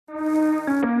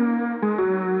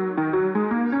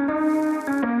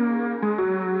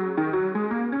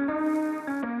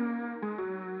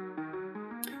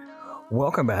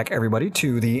Welcome back, everybody,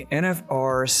 to the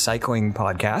NFR Cycling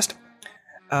Podcast.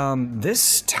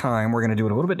 This time, we're going to do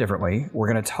it a little bit differently.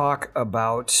 We're going to talk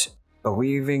about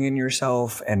believing in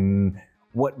yourself and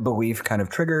what belief kind of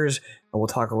triggers, and we'll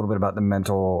talk a little bit about the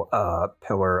mental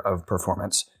pillar of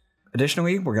performance.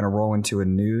 Additionally, we're going to roll into a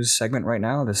news segment right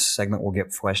now. This segment will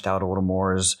get fleshed out a little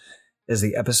more as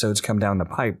the episodes come down the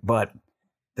pipe, but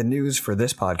the news for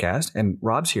this podcast, and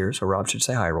Rob's here, so Rob should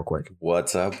say hi real quick.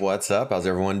 What's up? How's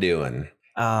everyone doing?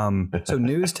 So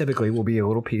news typically will be a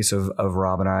little piece of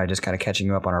Rob and I just kind of catching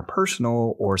you up on our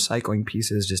personal or cycling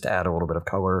pieces, just to add a little bit of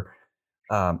color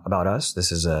about us.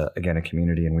 This is, again, a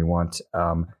community, and we want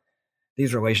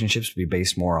these relationships to be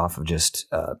based more off of just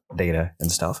data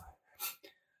and stuff.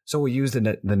 So we'll use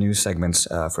the news segments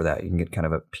for that. You can get kind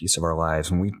of a piece of our lives,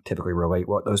 and we typically relate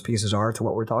what those pieces are to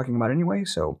what we're talking about anyway.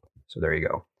 So there you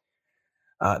go.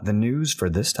 The news for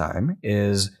this time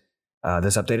is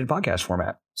this updated podcast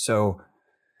format. So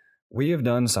we have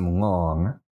done some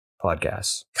long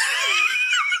podcasts.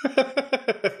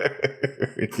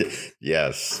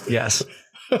 Yes.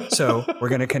 So we're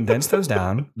going to condense those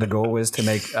down. The goal is to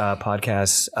make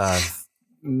podcasts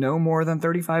no more than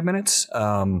 35 minutes.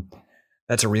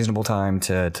 That's a reasonable time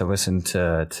to listen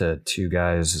to two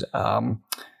guys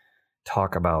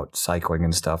talk about cycling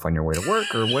and stuff on your way to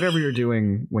work or whatever you're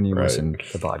doing when you listen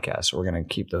to podcasts. So we're going to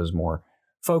keep those more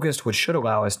focused, which should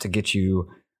allow us to get you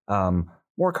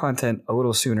more content a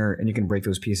little sooner, and you can break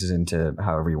those pieces into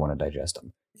however you want to digest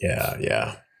them.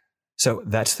 Yeah. So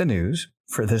that's the news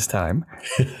for this time.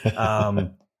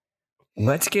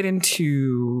 Let's get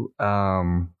into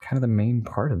kind of the main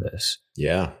part of this.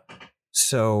 Yeah.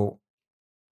 So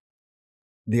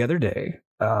the other day,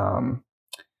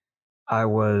 I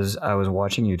was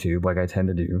watching YouTube, like I tend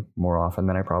to do more often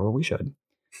than I probably should.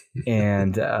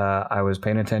 And I was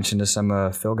paying attention to some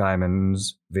of Phil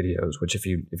Guyman's videos, which if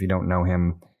you don't know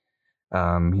him,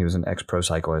 he was an ex-pro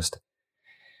cyclist.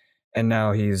 And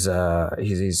now he's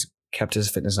kept his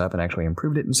fitness up and actually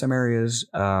improved it in some areas.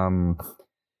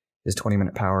 His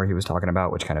 20-minute power he was talking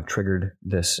about, which kind of triggered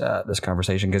this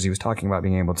conversation, because he was talking about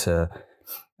being able to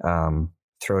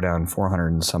throw down 400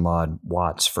 and some odd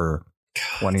watts for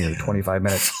 20 or 25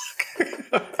 minutes.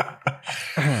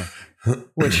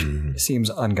 Which seems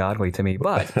ungodly to me,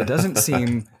 but it doesn't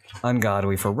seem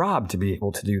ungodly for Rob to be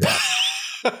able to do that.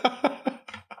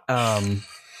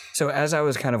 So as I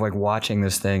was kind of like watching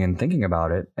this thing and thinking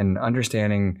about it and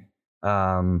understanding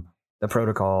the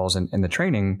protocols and the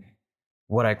training,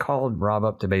 what I called Rob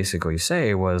up to basically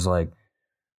say was like,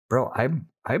 bro,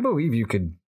 I believe you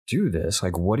could do this.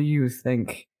 Like, what do you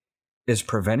think is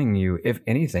preventing you, if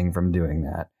anything, from doing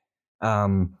that?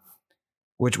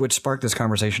 Which sparked this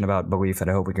conversation about belief that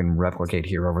I hope we can replicate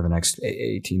here over the next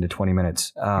 18 to 20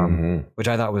 minutes, which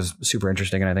I thought was super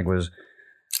interesting, and I think was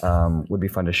would be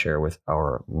fun to share with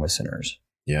our listeners.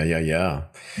 Yeah,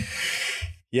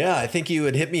 I think you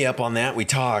had hit me up on that. We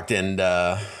talked, and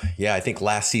I think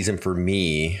last season for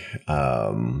me,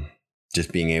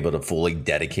 just being able to fully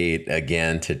dedicate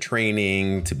again to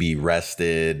training, to be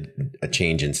rested, a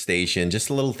change in station, just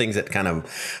little things that kind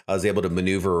of I was able to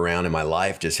maneuver around in my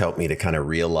life just helped me to kind of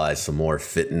realize some more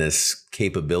fitness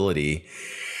capability.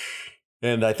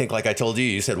 And I think, like I told you,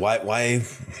 you said, why,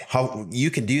 how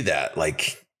you can do that?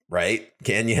 Like, right?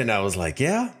 Can you? And I was like,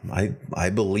 yeah, I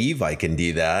believe I can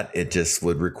do that. It just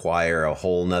would require a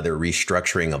whole nother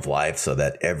restructuring of life so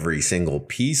that every single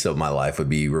piece of my life would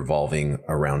be revolving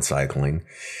around cycling.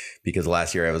 Because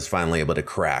last year I was finally able to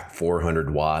crack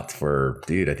 400 watts for,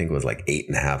 I think it was like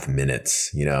 8.5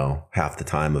 minutes, half the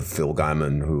time of Phil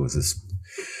Guyman, who was this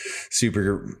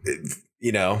super,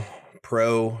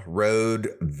 pro road,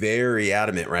 very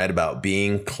adamant, right, about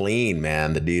being clean,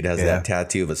 man. The dude has that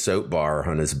tattoo of a soap bar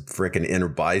on his freaking inner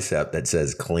bicep that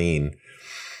says clean.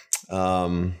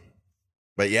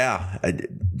 But yeah,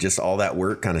 just all that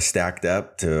work kind of stacked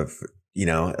up to,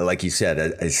 like you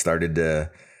said, I started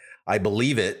to, I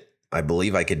believe it. I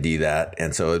believe I could do that.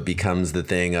 And so it becomes the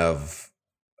thing of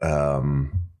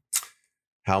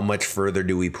how much further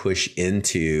do we push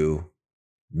into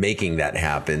making that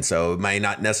happen? So it might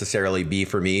not necessarily be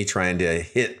for me trying to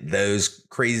hit those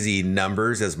crazy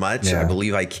numbers as much. I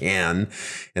believe I can.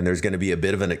 And there's going to be a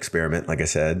bit of an experiment. Like I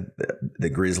said, the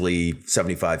Grizzly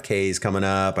 75K is coming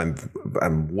up.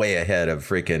 I'm way ahead of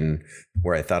freaking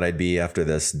where I thought I'd be after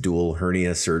this dual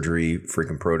hernia surgery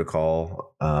freaking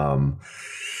protocol.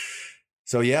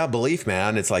 So yeah, belief,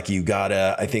 man. It's like you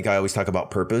gotta, I think I always talk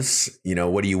about purpose.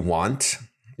 What do you want?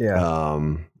 Yeah.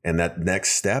 And that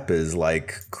next step is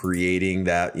like creating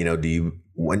that,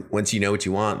 once you know what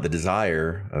you want, the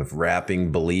desire of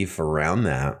wrapping belief around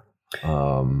that.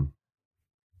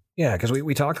 Yeah, because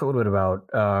we talked a little bit about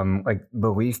like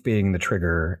belief being the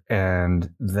trigger, and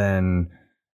then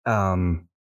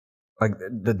like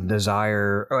the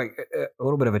desire, like a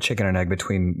little bit of a chicken and egg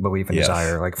between belief and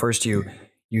desire. Like first you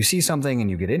see something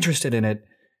and you get interested in it,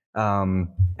 and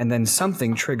then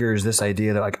something triggers this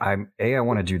idea that like I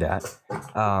want to do that,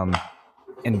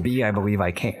 and B, I believe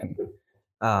I can,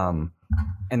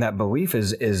 and that belief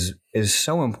is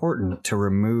so important to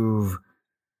remove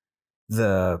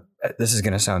this is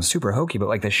going to sound super hokey, but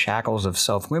like the shackles of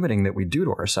self-limiting that we do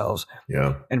to ourselves.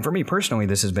 Yeah. And for me personally,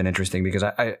 this has been interesting because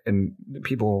I and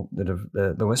people that have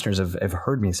the listeners have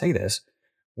heard me say this,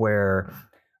 where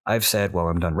I've said, well,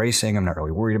 I'm done racing. I'm not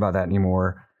really worried about that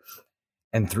anymore.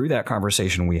 And through that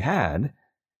conversation we had,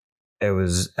 I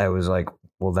was like,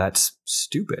 well, that's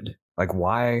stupid. Like,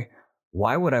 why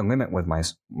would I limit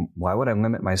myself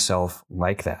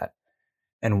like that?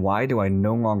 And why do I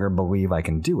no longer believe I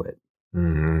can do it?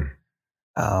 Mm-hmm.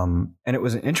 And it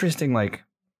was an interesting, like,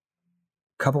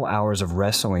 couple hours of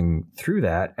wrestling through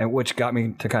that, and which got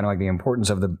me to kind of like the importance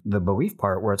of the belief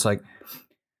part, where it's like,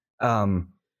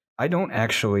 I don't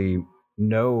actually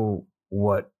know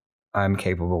what I'm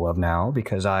capable of now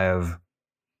because I have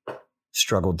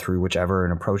struggled through whichever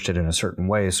and approached it in a certain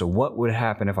way. So what would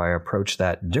happen if I approached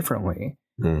that differently?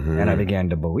 Mm-hmm. And I began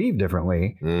to believe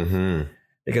differently, mm-hmm.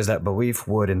 because that belief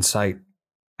would incite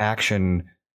action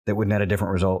that would net a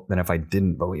different result than if I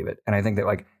didn't believe it. And I think that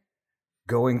like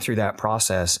going through that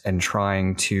process and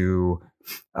trying to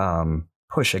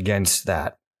push against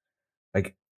that,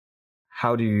 like,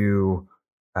 how do you,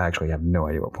 I actually have no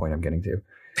idea what point I'm getting to.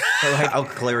 But like, I'll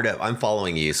clear it up. I'm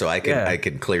following you, so I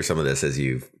can clear some of this as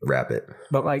you wrap it.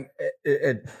 But like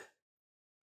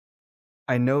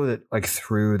I know that like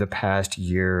through the past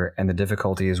year and the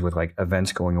difficulties with like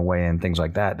events going away and things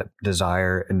like that, that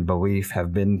desire and belief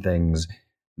have been things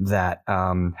that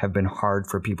have been hard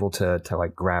for people to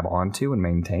like grab onto and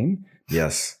maintain.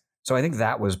 Yes. So I think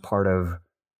that was part of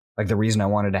like the reason I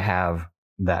wanted to have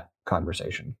that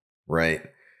conversation. Right.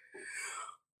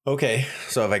 Okay,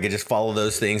 so if I could just follow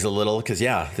those things a little, because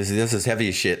this is heavy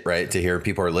as shit, right? To hear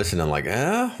people are listening, like,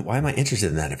 why am I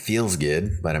interested in that? It feels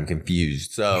good, but I'm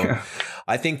confused. So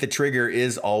I think the trigger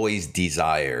is always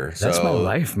desire. That's my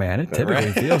life, man. It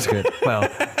typically feels good. Well,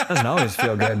 it doesn't always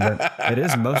feel good, but it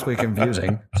is mostly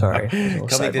confusing. Sorry.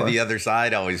 Coming to the other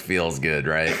side always feels good,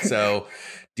 right? So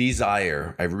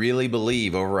desire, I really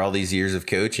believe over all these years of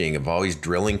coaching, of always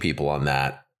drilling people on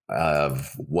that.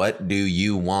 Of what do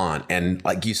you want? And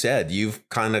like you said, you've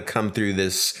kind of come through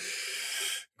this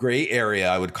gray area,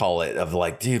 I would call it, of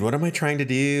like, dude, what am I trying to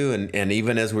do? And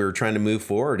even as we were trying to move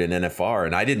forward in NFR,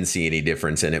 and I didn't see any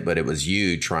difference in it, but it was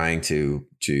you trying to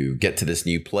get to this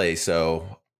new place.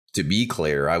 So to be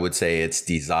clear, I would say it's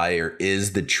desire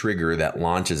is the trigger that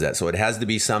launches that. So it has to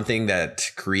be something that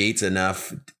creates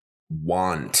enough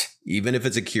want, even if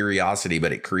it's a curiosity,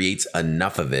 but it creates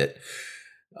enough of it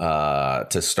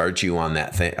to start you on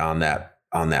that thing, on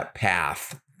that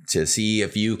path to see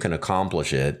if you can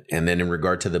accomplish it. And then in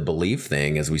regard to the belief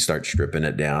thing, as we start stripping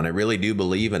it down, I really do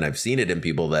believe, and I've seen it in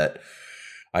people that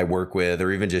I work with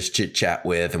or even just chit chat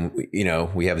with. And,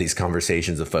 we have these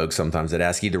conversations of folks sometimes that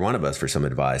ask either one of us for some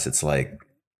advice. It's like,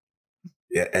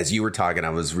 as you were talking, I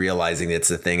was realizing it's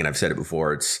the thing, and I've said it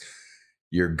before, it's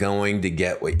you're going to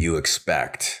get what you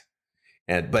expect.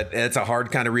 But it's a hard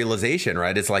kind of realization,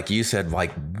 right? It's like you said,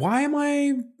 like, why am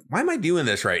I doing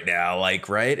this right now? Like,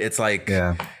 right. It's like,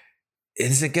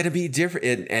 is it going to be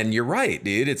different? And you're right,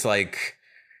 dude. It's like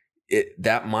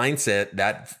that mindset,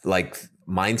 that like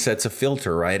mindset's a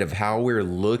filter, right? Of how we're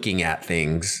looking at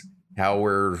things, how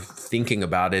we're thinking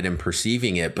about it and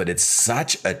perceiving it. But it's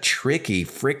such a tricky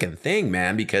freaking thing,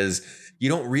 man, because you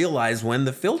don't realize when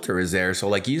the filter is there. So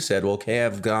like you said, well, okay,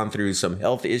 I've gone through some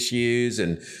health issues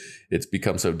and it's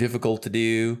become so difficult to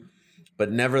do.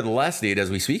 But nevertheless, dude, as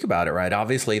we speak about it, right,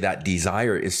 obviously that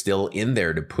desire is still in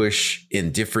there to push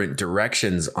in different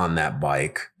directions on that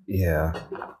bike. Yeah.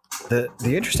 The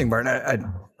interesting part, I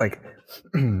like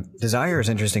desire is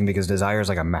interesting because desire is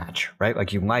like a match, right?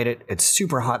 Like you light it, it's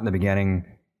super hot in the beginning.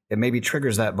 It maybe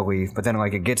triggers that belief, but then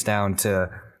like it gets down to,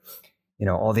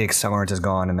 all the accelerant is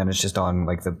gone and then it's just on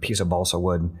like the piece of balsa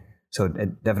wood. So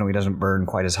it definitely doesn't burn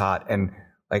quite as hot. And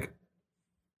like,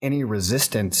 any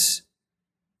resistance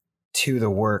to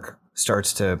the work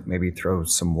starts to maybe throw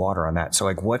some water on that. So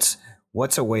like what's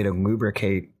a way to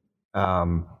lubricate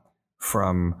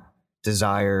from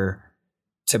desire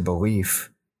to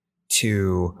belief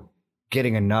to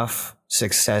getting enough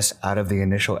success out of the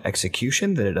initial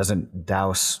execution, that it doesn't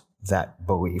douse that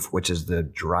belief, which is the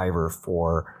driver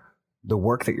for the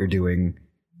work that you're doing.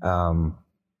 And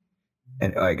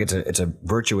like it's a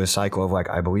virtuous cycle of like,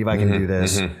 I believe I can do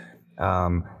this.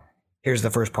 Here's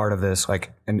the first part of this,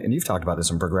 like, and you've talked about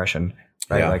this in progression,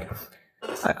 right? Yeah. Like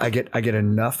I get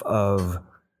enough of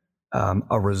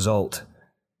a result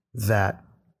that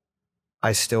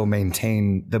I still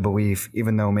maintain the belief,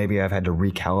 even though maybe I've had to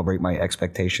recalibrate my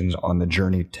expectations on the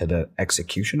journey to the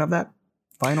execution of that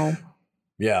final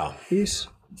piece.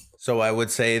 So I would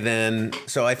say then,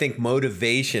 so I think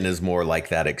motivation is more like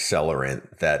that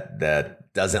accelerant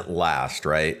that doesn't last,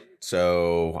 right?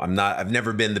 So I've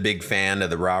never been the big fan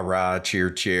of the rah rah,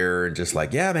 cheer, and just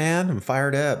like, yeah, man, I'm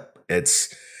fired up.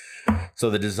 So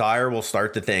the desire will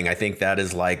start the thing. I think that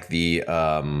is like the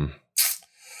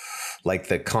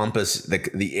compass,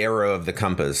 the arrow of the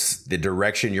compass. The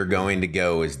direction you're going to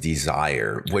go is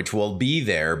desire, which will be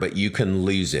there, but you can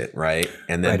lose it, right?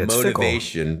 And then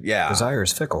motivation, fickle. Desire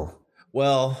is fickle.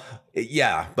 Well,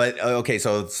 yeah, but okay.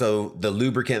 So the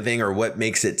lubricant thing, or what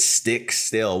makes it stick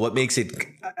still? What makes it?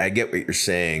 I get what you're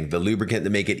saying. The lubricant to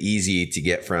make it easy to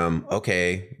get from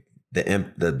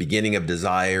the beginning of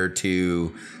desire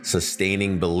to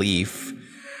sustaining belief.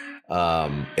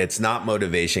 It's not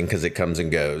motivation because it comes and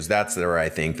goes. That's where I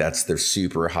think that's the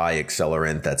super high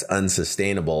accelerant that's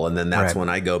unsustainable. And then that's when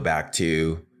I go back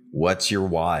to what's your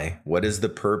why? What is the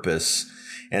purpose?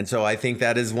 And so I think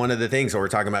that is one of the things. So we're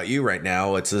talking about you right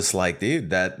now. It's just like,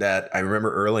 dude, that I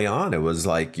remember early on, it was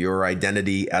like your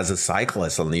identity as a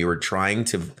cyclist, and you were trying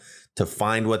to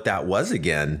find what that was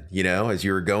again, as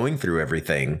you were going through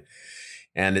everything.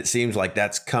 And it seems like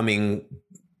that's coming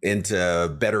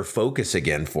into better focus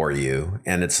again for you.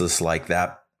 And it's just like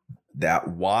that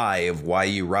why of why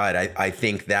you ride. I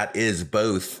think that is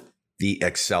both the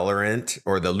accelerant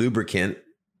or the lubricant,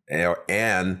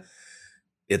 and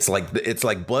it's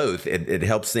like both. It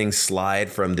helps things slide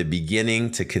from the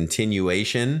beginning to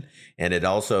continuation. And it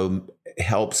also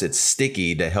helps, it's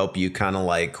sticky to help you kind of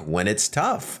like when it's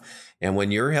tough and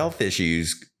when your health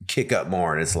issues kick up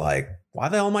more. And it's like, why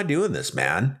the hell am I doing this,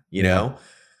 man? You know?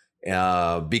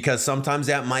 Because sometimes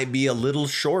that might be a little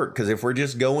short, because if we're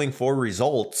just going for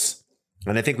results,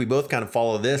 and I think we both kind of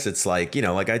follow this, it's like,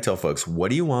 like I tell folks, what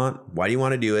do you want? Why do you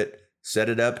want to do it? Set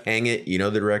it up, hang it, the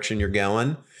direction you're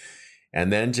going. And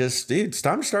then just, dude, it's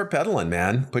time to start pedaling,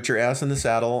 man. Put your ass in the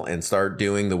saddle and start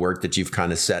doing the work that you've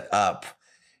kind of set up.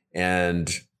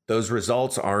 And those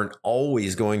results aren't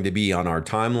always going to be on our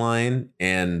timeline,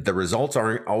 and the results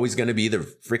aren't always going to be the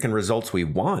freaking results we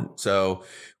want. So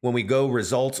when we go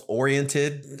results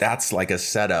oriented, that's like a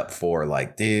setup for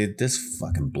like, dude, this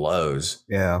fucking blows.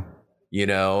 Yeah.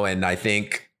 And I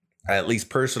think, at least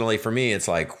personally for me, it's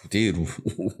like, dude,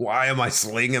 why am I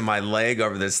slinging my leg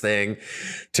over this thing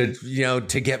to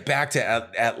get back to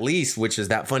at least, which is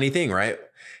that funny thing, right?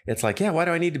 It's like, yeah, why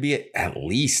do I need to be at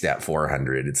least at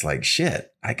 400? It's like,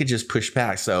 shit, I could just push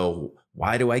back. So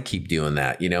why do I keep doing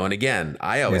that? And again,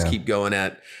 I always keep going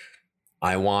at,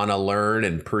 I want to learn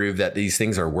and prove that these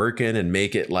things are working and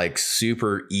make it like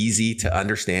super easy to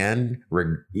understand,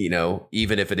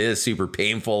 even if it is super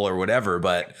painful or whatever,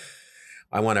 but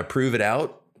I want to prove it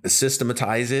out,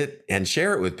 systematize it, and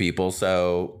share it with people.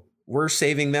 So we're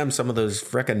saving them some of those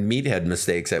frickin' meathead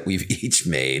mistakes that we've each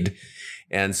made.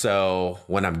 And so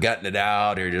when I'm gutting it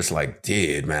out, you're just like,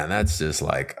 dude, man, that's just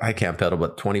like, I can't pedal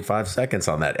but 25 seconds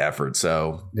on that effort.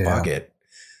 So fuck it.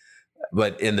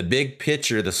 But in the big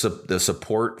picture, the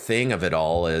support thing of it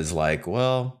all is like,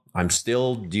 well, I'm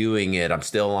still doing it. I'm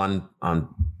still on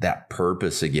that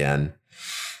purpose again.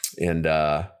 And,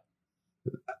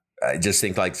 I just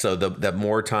think like, so the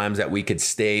more times that we could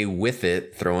stay with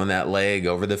it, throwing that leg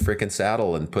over the freaking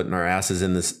saddle and putting our asses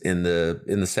in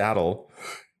the saddle,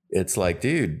 it's like,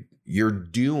 dude, you're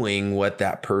doing what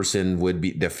that person would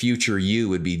be, the future you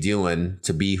would be doing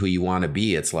to be who you want to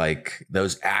be. It's like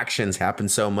those actions happen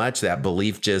so much that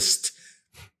belief just,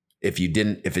 if you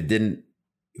didn't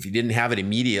have it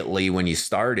immediately when you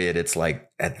started, it's like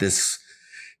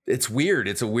it's weird.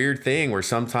 It's a weird thing where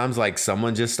sometimes like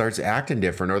someone just starts acting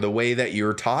different, or the way that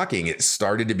you're talking, it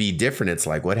started to be different. It's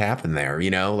like, what happened there?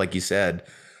 Like you said,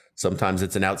 sometimes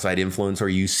it's an outside influence, or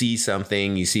you see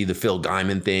something, you see the Phil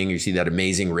Gaiman thing, you see that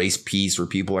amazing race piece where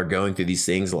people are going through these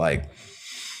things like,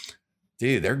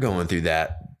 dude, they're going through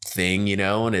that thing,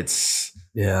 and it's,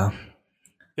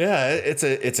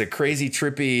 it's a crazy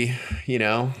trippy,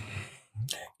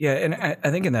 Yeah, and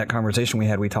I think in that conversation we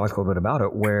had, we talked a little bit about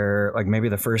it, where like maybe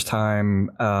the first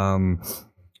time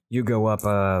you go up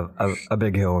a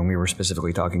big hill, and we were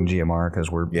specifically talking GMR because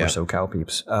we're SoCal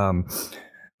peeps.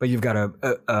 but you've got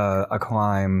a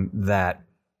climb that,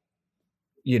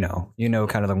 kind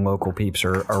of the local peeps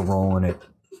are rolling it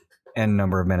n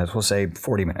number of minutes. We'll say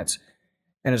 40 minutes.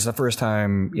 And it's the first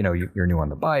time, you're new on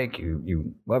the bike.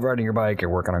 You love riding your bike. You're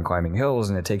working on climbing hills,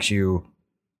 and it takes you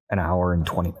an hour and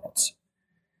 20 minutes.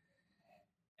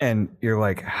 And you're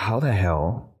like, how the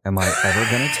hell am I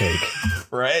ever going to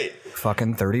take right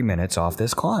fucking 30 minutes off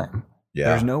this climb? Yeah.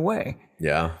 There's no way.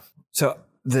 Yeah. So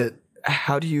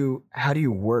how do you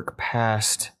work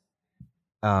past,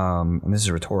 and this is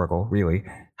rhetorical, really,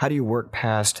 how do you work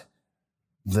past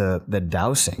the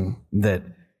dousing that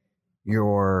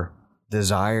your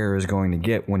desire is going to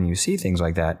get when you see things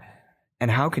like that?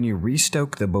 And how can you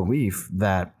restoke the belief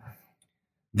that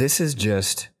this is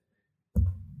just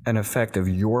an effect of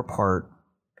your part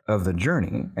of the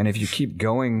journey? And if you keep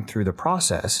going through the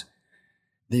process,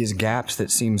 these gaps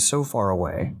that seem so far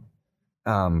away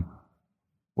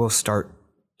will start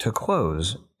to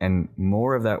close, and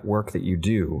more of that work that you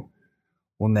do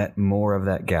will net more of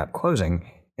that gap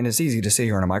closing. And it's easy to sit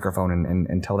here on a microphone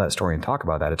and tell that story and talk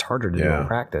about that. It's harder to do in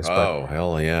practice. Oh,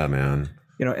 hell yeah, man.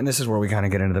 And this is where we kind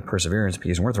of get into the perseverance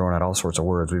piece, and we're throwing out all sorts of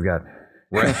words. We've got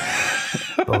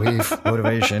belief,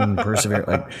 motivation, perseverance.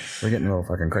 Like, we're getting a little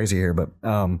fucking crazy here, but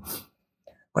I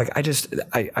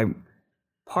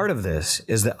part of this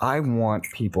is that I want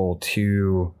people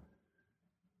to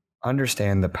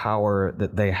understand the power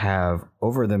that they have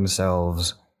over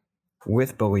themselves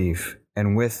with belief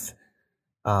and with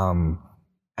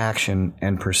action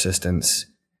and persistence.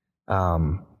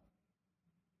 And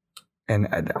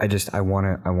I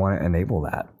want to enable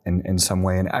that in some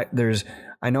way. And I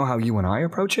know how you and I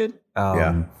approach it.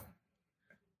 And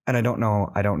I don't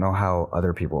know how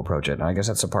other people approach it. And I guess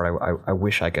that's the part I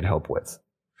wish I could help with.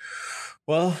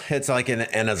 Well, it's like, and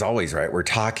as always, right, we're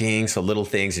talking, so little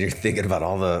things, and you're thinking about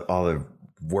all the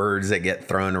words that get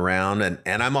thrown around.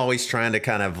 And I'm always trying to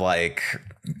kind of like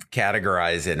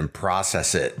categorize it and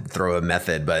process it, throw a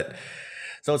method. But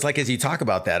so it's like, as you talk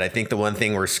about that, I think the one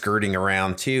thing we're skirting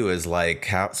around too is like,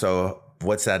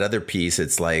 what's that other piece?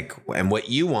 It's like, and what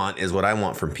you want is what I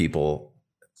want from people.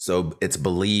 So it's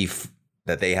belief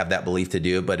that they have that belief to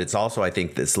do it. But it's also, I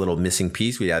think, this little missing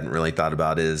piece we hadn't really thought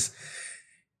about is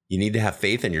you need to have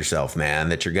faith in yourself, man,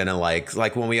 that you're going to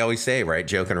like when we always say, right,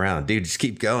 joking around, dude, just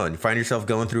keep going. Find yourself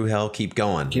going through hell, keep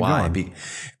going. Why?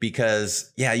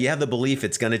 Because, yeah, you have the belief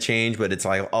it's going to change, but it's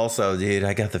like also, dude,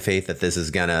 I got the faith that this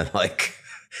is going to like,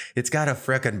 it's got to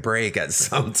frickin' break at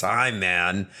some time,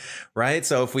 man. Right.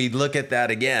 So if we look at that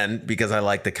again, because I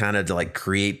like to kind of like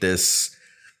create this,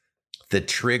 the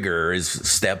trigger is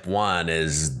step one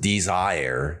is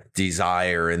desire.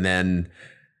 And then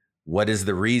what is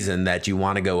the reason that you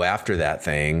want to go after that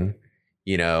thing,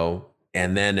 and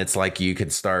then it's like you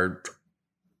can start,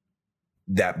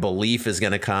 that belief is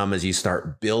going to come as you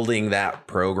start building that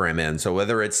program in. So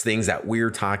whether it's things that we're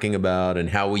talking about and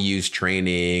how we use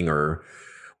training or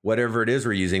whatever it is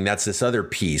we're using, that's this other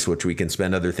piece, which we can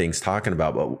spend other things talking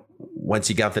about. But once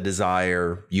you got the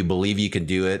desire, you believe you can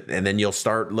do it, and then you'll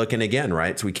start looking again,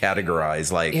 right? So we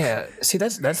categorize like, yeah, see,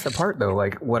 that's the part though.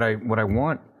 Like what I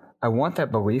want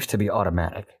that belief to be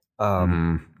automatic.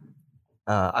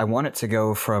 I want it to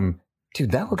go from,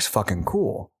 dude, that looks fucking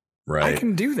cool. Right. I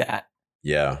can do that.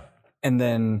 Yeah. And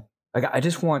then like, I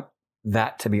just want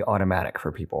that to be automatic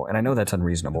for people. And I know that's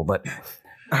unreasonable, but,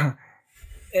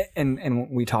 and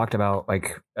we talked about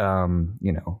like,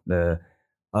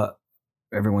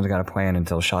 everyone's got a plan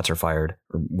until shots are fired,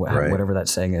 or whatever that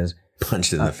saying is.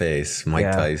 Punched in the face. Mike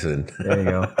Tyson. There you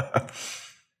go.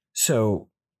 So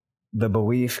the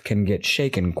belief can get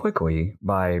shaken quickly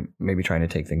by maybe trying to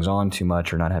take things on too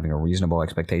much or not having a reasonable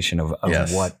expectation of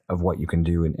what you can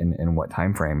do in what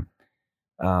time frame.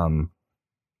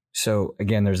 So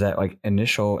again, there's that like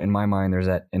initial, in my mind, there's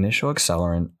that initial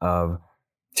accelerant of,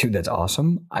 dude, that's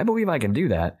awesome. I believe I can do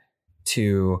that,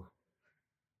 to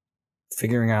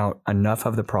figuring out enough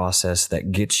of the process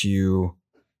that gets you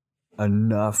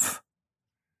enough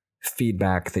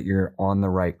feedback that you're on the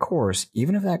right course,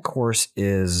 even if that course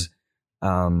is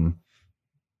super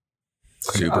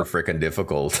freaking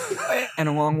difficult and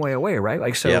a long way away, right?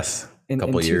 Like, so yes, a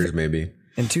couple of years maybe.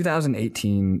 In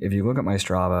 2018, if you look at my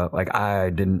Strava, like I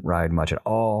didn't ride much at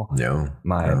all. No.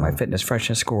 My fitness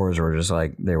freshness scores were just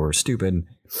like, they were stupid.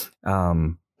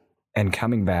 And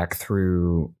coming back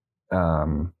through,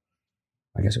 I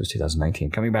guess it was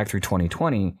 2019, coming back through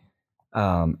 2020,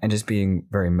 and just being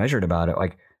very measured about it,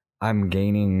 like I'm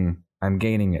gaining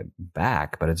it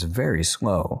back, but it's very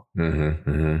slow.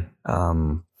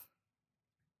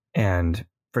 And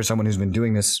for someone who's been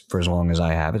doing this for as long as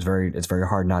I have, it's very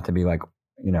hard not to be like,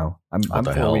 I'm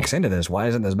 4 weeks into this. Why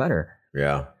isn't this better?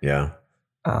 Yeah.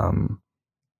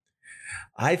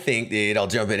 I think, dude, I'll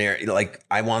jump in here. Like,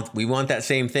 we want that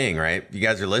same thing, right? You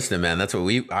guys are listening, man. That's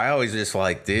what I always just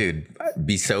like, dude, it'd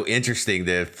be so interesting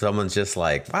if someone's just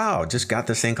like, wow, just got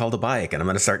this thing called a bike and I'm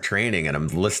going to start training and I'm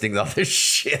listening to all this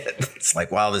shit. It's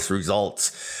like, wow, this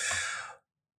results.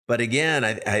 But again,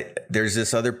 I there's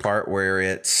this other part where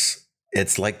it's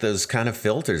like those kind of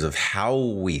filters of how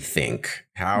we think,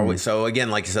 so again,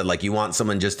 like you said, like you want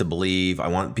someone just to believe. I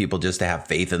want people just to have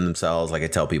faith in themselves. Like I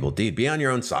tell people, dude, be on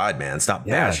your own side, man. Stop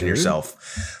bashing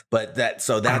yourself. But that's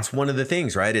one of the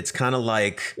things, right? It's kind of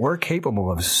like we're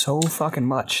capable of so fucking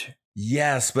much.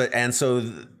 Yes. So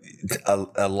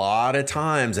a lot of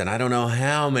times, and I don't know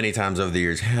how many times over the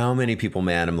years, how many people,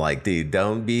 man, I'm like, dude,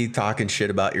 don't be talking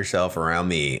shit about yourself around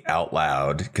me out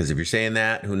loud. Because if you're saying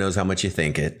that, who knows how much you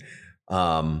think it.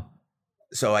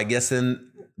 So I guess then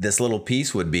this little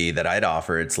piece would be that I'd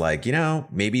offer. It's like,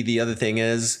 maybe the other thing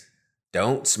is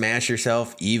don't smash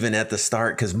yourself even at the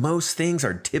start. Cause most things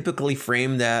are typically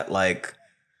framed at like,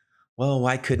 well,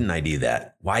 why couldn't I do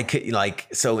that? Why could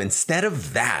so instead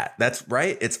of that, that's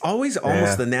right. It's always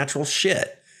almost the natural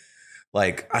shit.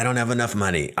 Like, I don't have enough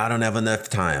money. I don't have enough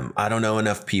time. I don't know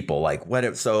enough people. Like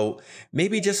so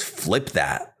maybe just flip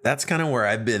that. That's kind of where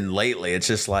I've been lately. It's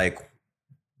just like,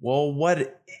 well,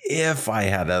 what if I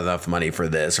had enough money for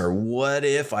this? Or what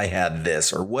if I had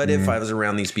this? Or what if I was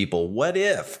around these people? What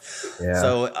if? Yeah.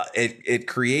 So it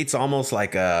creates almost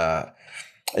like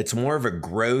it's more of a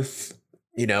growth,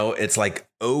 it's like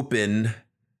open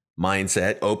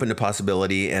mindset, open to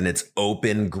possibility, and it's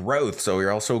open growth. So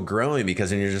you're also growing because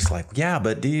then you're just like, yeah,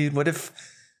 but dude, what if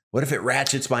it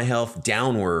ratchets my health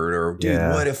downward? Or dude,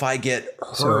 what if I get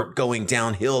hurt going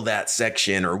downhill that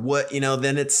section? Or what,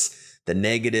 then it's the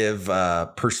negative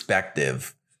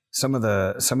perspective. Some of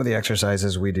the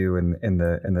exercises we do in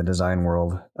the design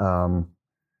world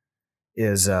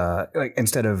is like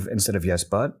instead of yes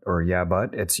but or yeah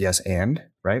but, it's yes and,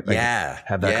 right? Like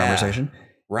have that conversation,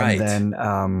 right? And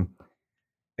then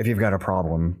if you've got a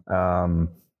problem,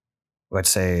 let's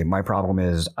say my problem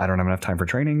is I don't have enough time for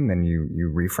training, then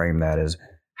you reframe that as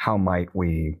how might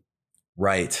we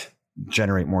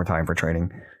generate more time for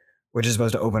training. Which is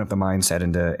supposed to open up the mindset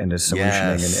into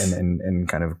solutioning and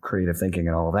kind of creative thinking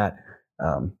and all of that.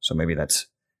 So maybe that's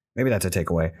a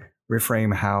takeaway.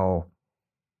 Reframe how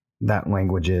that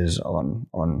language is on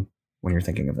when you're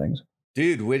thinking of things.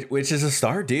 Dude, which is a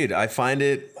start, dude. I find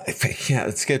it,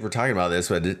 it's good we're talking about this,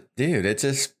 but dude, it's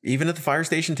just, even at the fire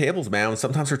station tables, man,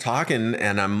 sometimes we're talking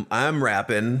and I'm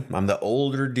rapping. I'm the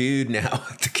older dude now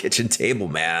at the kitchen table,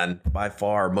 man, by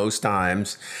far, most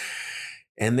times.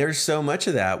 And there's so much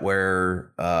of that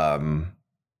where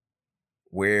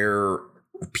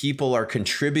people are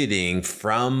contributing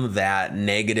from that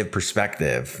negative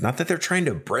perspective. Not that they're trying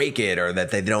to break it or that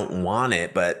they don't want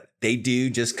it, but they do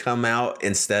just come out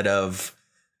instead of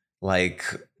like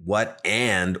what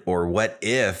and or what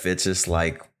if. It's just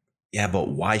like, yeah, but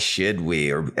why should we?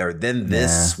 Or then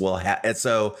this will happen.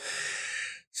 So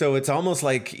it's almost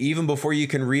like even before you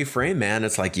can reframe, man,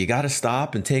 it's like you got to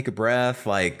stop and take a breath.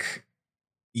 Like,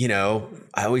 I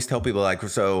always tell people, like,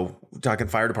 so talking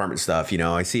fire department stuff,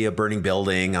 I see a burning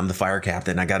building. I'm the fire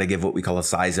captain. I got to give what we call a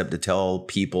size up to tell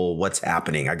people what's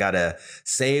happening. I got to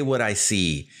say what I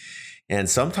see. And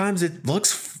sometimes it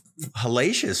looks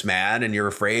hellacious, man, and you're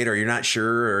afraid or you're not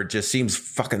sure or it just seems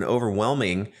fucking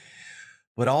overwhelming.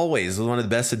 But always, one of the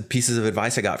best pieces of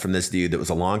advice I got from this dude that was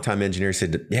a longtime engineer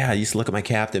said, yeah, I used to look at my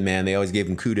captain, man. They always gave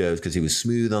him kudos because he was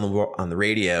smooth on the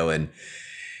radio. And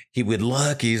he would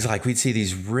look, he's like, we'd see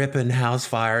these ripping house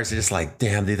fires. Just like,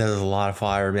 damn, dude, that was a lot of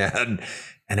fire, man.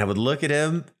 And I would look at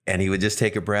him and he would just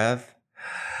take a breath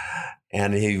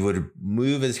and he would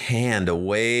move his hand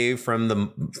away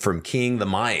from keying the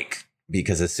mic.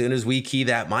 Because as soon as we key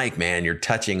that mic, man, you're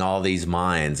touching all these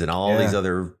minds and all these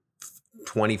other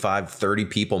 25, 30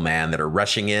 people, man, that are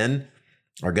rushing in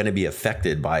are going to be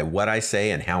affected by what I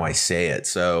say and how I say it.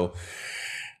 So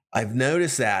I've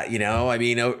noticed that,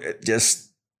 just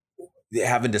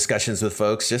having discussions with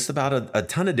folks just about a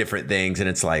ton of different things. And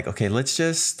it's like, okay, let's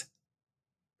just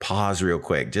pause real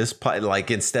quick. Just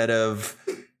like, instead of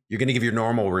you're going to give your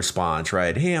normal response,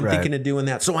 right? Hey, I'm thinking of doing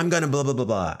that. So I'm going to blah, blah, blah,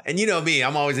 blah. And you know me,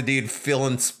 I'm always a dude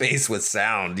filling space with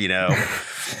sound, No.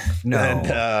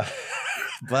 And,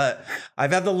 but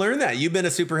I've had to learn that. You've been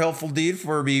a super helpful dude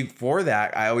for me for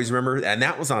that. I always remember, and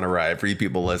that was on a ride for you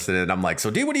people listening. And I'm like, so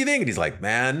dude, what do you think? And he's like,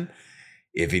 man,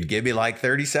 if you'd give me like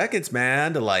 30 seconds,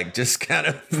 man, to like just kind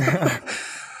of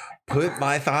put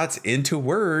my thoughts into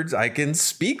words, I can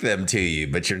speak them to you,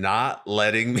 but you're not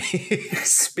letting me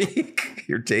speak.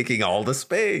 You're taking all the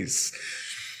space.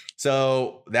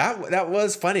 So that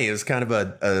was funny. It was kind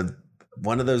of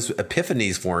one of those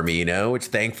epiphanies for me, which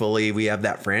thankfully we have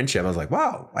that friendship. I was like,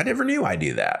 wow, I never knew I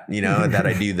do that, that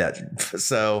I do that.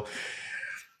 So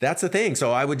that's the thing.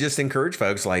 So I would just encourage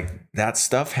folks, like, that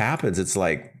stuff happens. It's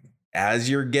like, as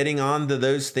you're getting on to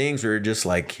those things where you're just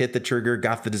like, hit the trigger,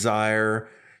 got the desire,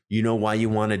 why you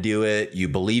want to do it, you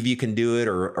believe you can do it,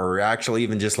 or actually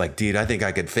even just like, dude, I think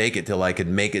I could fake it till I could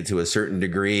make it to a certain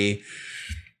degree.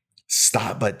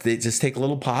 Stop, but they just take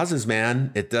little pauses,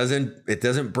 man. It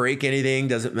doesn't break anything,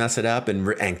 doesn't mess it up,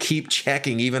 and keep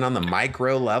checking even on the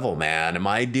micro level, man. Am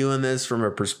I doing this from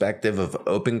a perspective of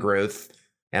open growth?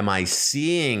 Am I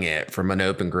seeing it from an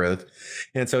open growth?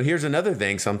 And so here's another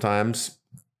thing. Sometimes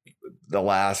the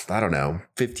last,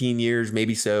 15 years,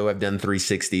 maybe so, I've done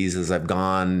 360s as I've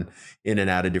gone in and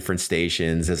out of different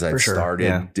stations, as I've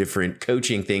started different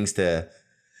coaching things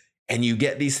and you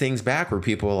get these things back where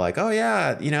people are like, oh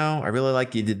yeah, I really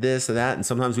like you did this or that. And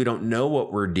sometimes we don't know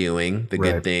what we're doing, the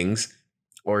good things.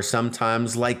 Or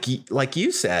sometimes like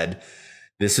you said,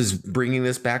 this is bringing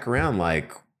this back around.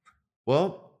 Like,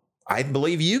 well, I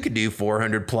believe you could do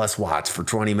 400 plus watts for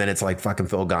 20 minutes like fucking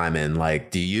Phil Guyman.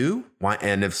 Like, do you? Why?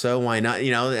 And if so, why not?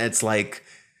 It's like,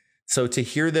 so to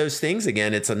hear those things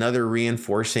again, it's another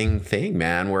reinforcing thing,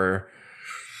 man, where,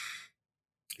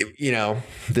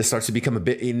 this starts to become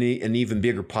an even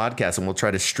bigger podcast, and we'll try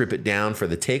to strip it down for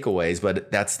the takeaways.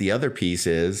 But that's the other piece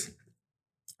is,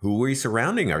 who are we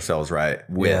surrounding ourselves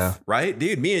with? Right?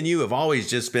 Dude, me and you have always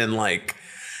just been like,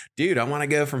 dude, I want to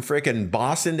go from freaking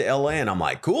Boston to LA. And I'm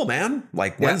like, cool, man.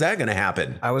 Like, when's that going to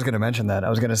happen? I was going to mention that.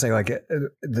 I was going to say, like,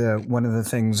 one of the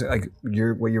things, like,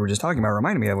 what you were just talking about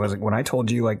reminded me of was, like, when I told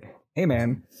you, like, hey,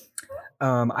 man,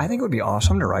 I think it would be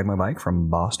awesome to ride my bike from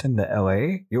Boston to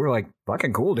LA. You were like,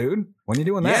 fucking cool, dude. When are you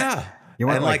doing that? Yeah. You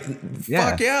weren't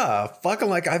fuck yeah. Fucking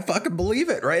like, I fucking believe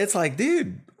it, right? It's like,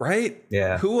 dude, right?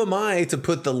 Yeah. Who am I to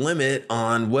put the limit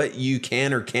on what you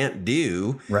can or can't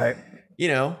do? Right.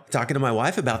 Talking to my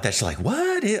wife about that. She's like,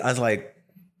 what? I was like,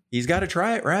 he's got to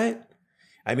try it, right?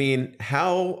 I mean,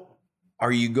 how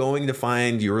are you going to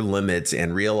find your limits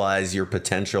and realize your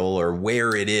potential or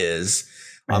where it is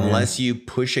unless you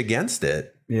push against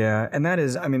it? Yeah. And that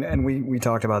is, and we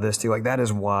talked about this too. Like, that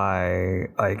is why,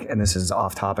 like, and this is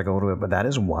off topic a little bit, but that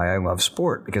is why I love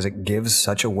sport, because it gives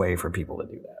such a way for people to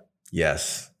do that.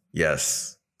 Yes.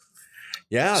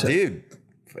 Yeah, so, dude,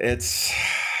 it's,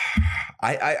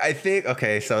 I think,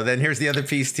 okay, so then here's the other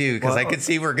piece too, because I could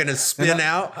see we're going to spin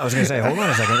out. I was going to say, hold on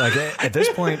a second. Like, at this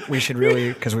point, we should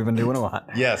really, because we've been doing a lot.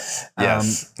 Yes.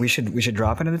 We should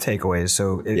drop into the takeaways.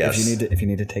 So if you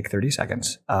need to take 30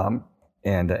 seconds,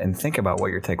 and think about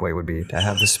what your takeaway would be, to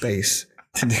have the space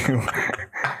to do.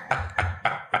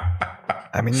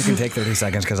 You can take 30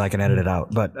 seconds because I can edit it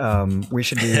out, but we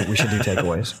should do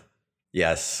takeaways.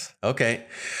 Yes. Okay.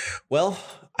 Well,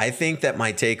 I think that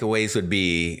my takeaways would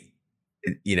be,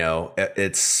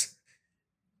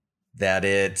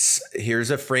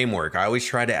 here's a framework. I always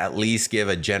try to at least give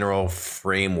a general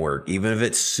framework, even if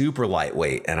it's super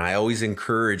lightweight. And I always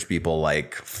encourage people,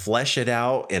 like, flesh it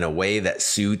out in a way that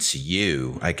suits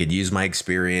you. I could use my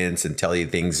experience and tell you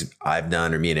things I've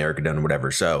done or me and Eric have done or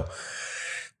whatever. So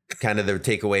kind of the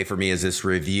takeaway for me is this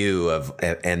review of,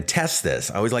 and test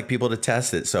this. I always like people to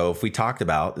test it. So if we talked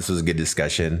about, this was a good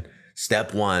discussion.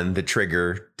 Step 1, the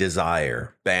trigger,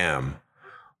 desire. Bam.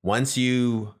 Once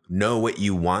you know what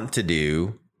you want to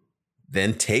do,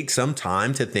 then take some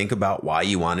time to think about why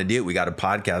you want to do it. We got a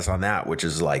podcast on that, which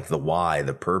is like the why,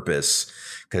 the purpose,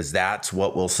 because that's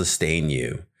what will sustain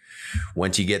you.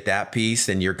 Once you get that piece,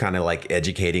 then you're kind of like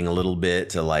educating a little bit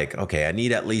to like, okay, I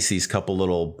need at least these couple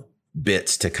little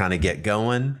bits to kind of get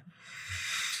going.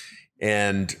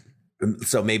 And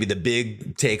so maybe the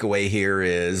big takeaway here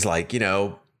is like,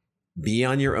 be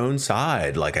on your own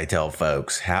side. Like I tell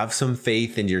folks, have some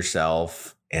faith in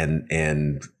yourself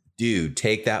and dude,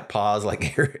 take that pause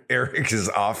like Eric is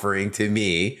offering to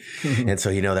me. And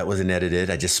so, that wasn't edited.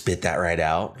 I just spit that right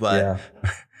out. But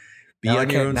be on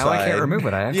your own side. Now I can't remove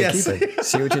it. I have to keep it.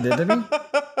 See what you did to me?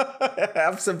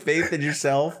 Have some faith in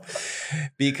yourself,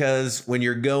 because when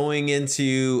you're going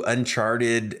into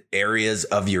uncharted areas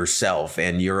of yourself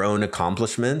and your own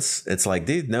accomplishments, it's like,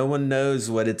 dude, no one knows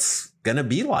what it's going to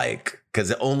be like,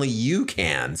 because only you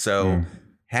can. So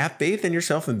have faith in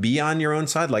yourself and be on your own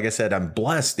side. Like I said, I'm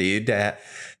blessed, dude, to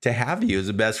have you as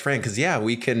a best friend. Because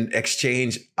we can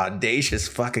exchange audacious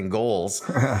fucking goals.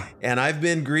 And I've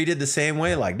been greeted the same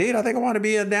way. Like, dude, I think I want to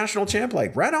be a national champ.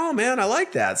 Like, right on, man. I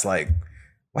like that. It's like,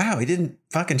 wow, he didn't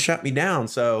fucking shut me down.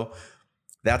 So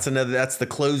that's the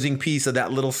closing piece of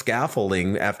that little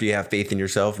scaffolding after you have faith in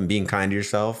yourself and being kind to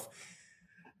yourself.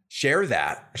 share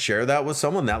that with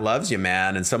someone that loves you,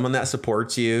 man, and someone that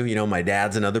supports you. You know, my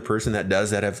dad's another person that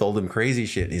does that. I've told him crazy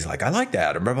shit, and he's like, I like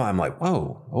that. I'm like,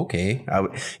 whoa, okay.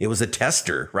 It was a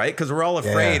tester, right? Because we're all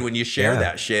afraid when you share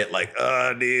that shit, like,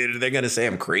 oh, dude, they're gonna say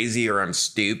I'm crazy or I'm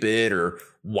stupid or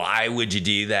why would you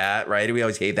do that, right? We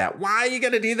always hate that. Why are you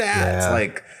gonna do that? It's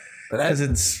like, because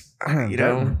it's, you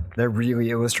know, that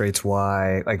really illustrates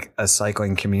why like a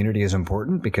cycling community is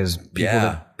important, because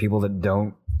people that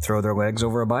don't throw their legs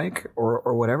over a bike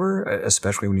or whatever,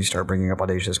 especially when you start bringing up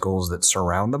audacious goals that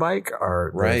surround the bike,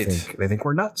 are they think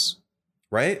we're nuts,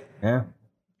 right? Yeah.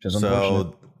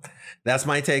 So that's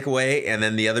my takeaway. And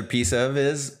then the other piece of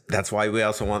is that's why we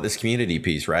also want this community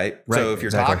piece, right? So if you're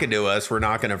talking to us, we're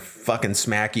not going to fucking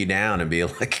smack you down and be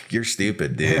like, you're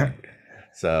stupid, dude.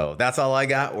 So that's all I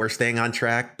got. We're staying on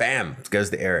track. Bam. It goes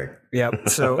to Eric. Yep.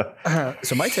 So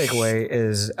my takeaway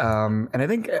is, and I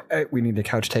think we need to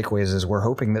couch takeaways as we're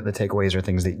hoping that the takeaways are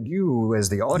things that you as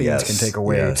the audience can take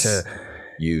away to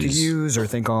use or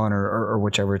think on or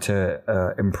whichever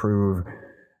to improve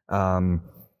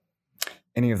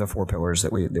any of the 4 pillars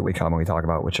that we commonly talk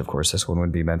about, which of course this one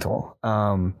would be mental.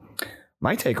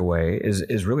 My takeaway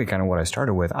is really kind of what I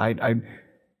started with. I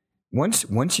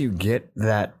once you get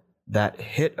that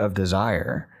hit of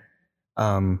desire,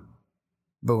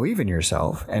 believe in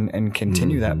yourself and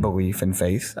continue that belief and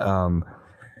faith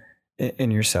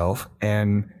in yourself,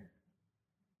 and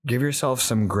give yourself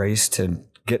some grace to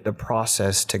get the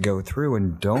process to go through,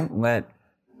 and don't let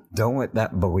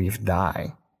that belief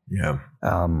die. Yeah.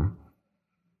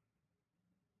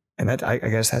 And that, I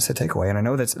guess that's the takeaway. And I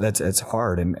know that's it's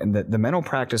hard, and the mental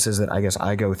practices that I guess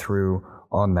I go through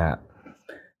on that.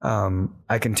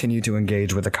 I continue to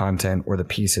engage with the content or the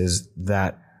pieces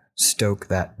that stoke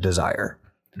that desire.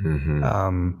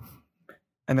 And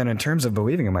then in terms of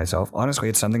believing in myself, honestly,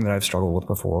 it's something that I've struggled with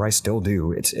before. I still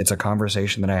do. It's a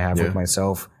conversation that I have with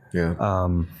myself. If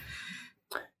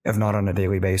not on a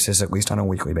daily basis, at least on a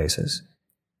weekly basis.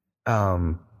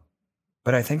 But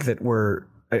I think that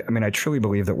I truly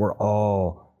believe that we're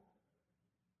all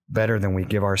better than we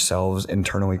give ourselves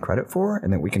internally credit for,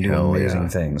 and that we can do amazing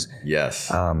things. Yes.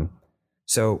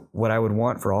 So what I would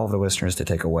want for all of the listeners to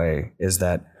take away is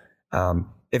that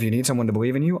if you need someone to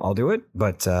believe in you, I'll do it.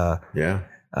 But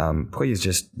please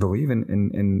just believe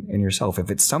in yourself.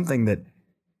 If it's something that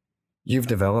you've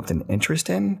developed an interest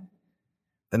in,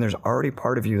 then there's already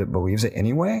part of you that believes it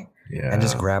anyway. Yeah. And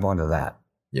just grab onto that.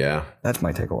 Yeah. That's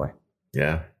my takeaway.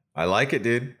 Yeah. I like it,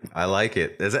 dude. I like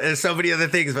it. There's so many other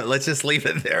things, but let's just leave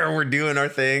it there. We're doing our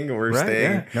thing. We're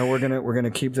staying. Yeah. No, we're gonna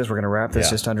keep this. We're gonna wrap this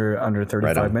just under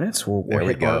 35 minutes. We'll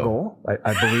hit our goal.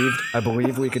 I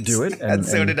believe we could do it. And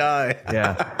so did I.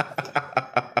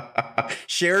 Yeah.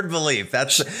 Shared belief.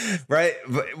 That's right.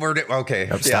 We're okay.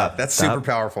 Stop. That's super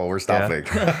powerful. We're stopping.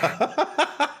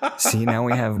 Yeah. See, now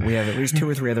we have at least 2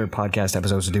 or 3 other podcast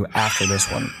episodes to do after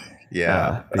this one.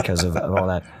 Yeah. Because of all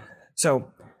that. So.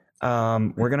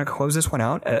 We're gonna close this one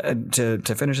out.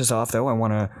 To finish this off, though, I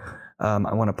want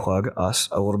to plug us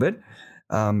a little bit.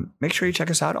 Make sure you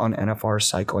check us out on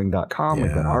nfrcycling.com.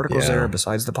 We've got articles there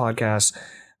besides the podcast.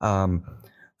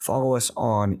 Follow us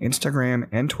on Instagram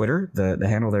and Twitter. The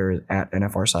handle there is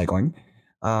 @nfrcycling.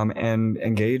 And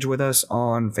engage with us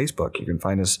on Facebook. You can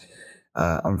find us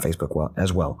on Facebook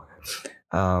as well.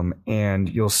 And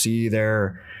you'll see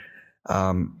there.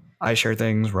 I share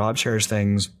things. Rob shares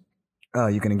things.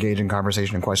 You can engage in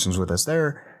conversation and questions with us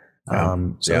there. I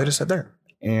just said there.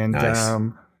 And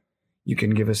you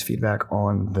can give us feedback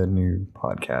on the new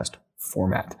podcast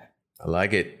format. I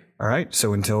like it. All right.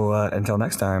 So until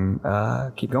next time,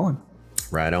 keep going.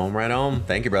 Right on.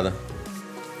 Thank you, brother.